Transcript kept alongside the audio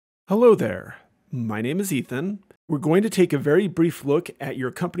Hello there. My name is Ethan. We're going to take a very brief look at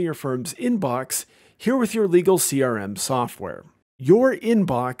your company or firm's inbox here with your legal CRM software. Your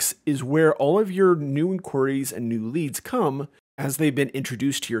inbox is where all of your new inquiries and new leads come as they've been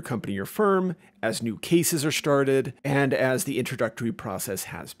introduced to your company or firm, as new cases are started, and as the introductory process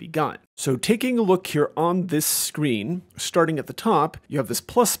has begun. So taking a look here on this screen, starting at the top, you have this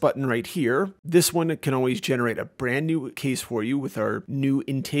plus button right here. This one can always generate a brand new case for you with our new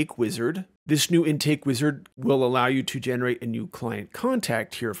intake wizard. This new intake wizard will allow you to generate a new client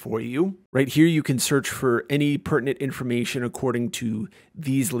contact here for you. Right here, you can search for any pertinent information according to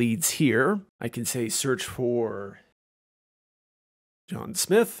these leads here. I can say search for John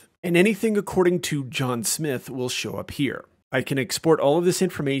Smith, and anything according to John Smith will show up here. I can export all of this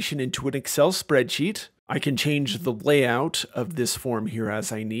information into an Excel spreadsheet. I can change the layout of this form here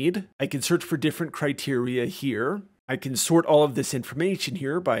as I need. I can search for different criteria here. I can sort all of this information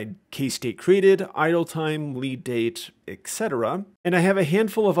here by case date created, idle time, lead date, etc. And I have a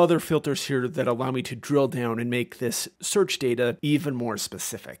handful of other filters here that allow me to drill down and make this search data even more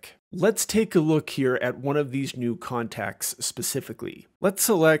specific. Let's take a look here at one of these new contacts specifically. Let's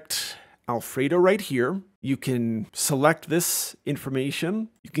select Alfredo right here. You can select this information.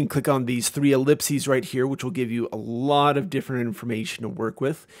 You can click on these three ellipses right here, which will give you a lot of different information to work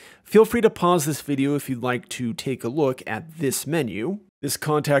with. Feel free to pause this video if you'd like to take a look at this menu. This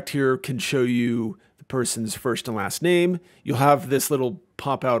contact here can show you the person's first and last name. You'll have this little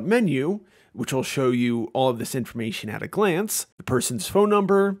pop-out menu, which will show you all of this information at a glance. The person's phone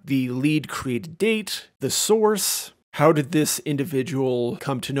number, the lead created date, the source, how did this individual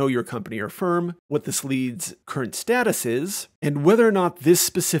come to know your company or firm, what this lead's current status is, and whether or not this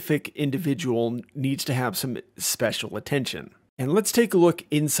specific individual needs to have some special attention. And let's take a look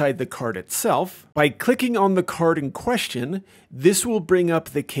inside the card itself. By clicking on the card in question, this will bring up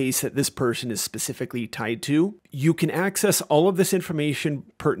the case that this person is specifically tied to. You can access all of this information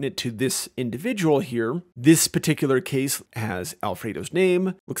pertinent to this individual here. This particular case has Alfredo's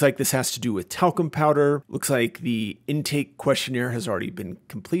name. Looks like this has to do with talcum powder. Looks like the intake questionnaire has already been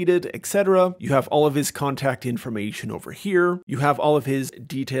completed, etc. You have all of his contact information over here. You have all of his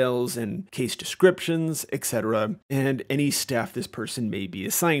details and case descriptions, etc. and any staff this person may be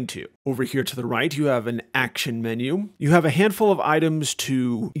assigned to. Over here to the right, you have an action menu. You have a handful of items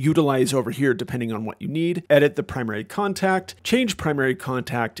to utilize over here depending on what you need. Edit the primary contact, change primary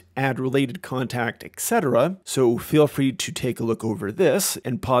contact, add related contact, etc. So feel free to take a look over this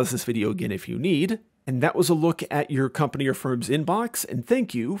and pause this video again if you need. And that was a look at your company or firm's inbox, and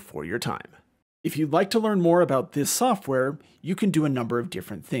thank you for your time. If you'd like to learn more about this software, you can do a number of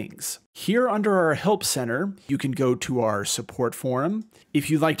different things. Here under our Help Center, you can go to our support forum. If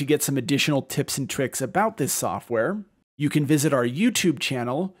you'd like to get some additional tips and tricks about this software, you can visit our YouTube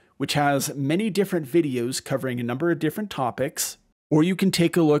channel, which has many different videos covering a number of different topics, or you can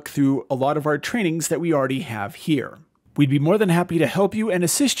take a look through a lot of our trainings that we already have here. We'd be more than happy to help you and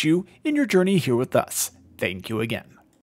assist you in your journey here with us. Thank you again.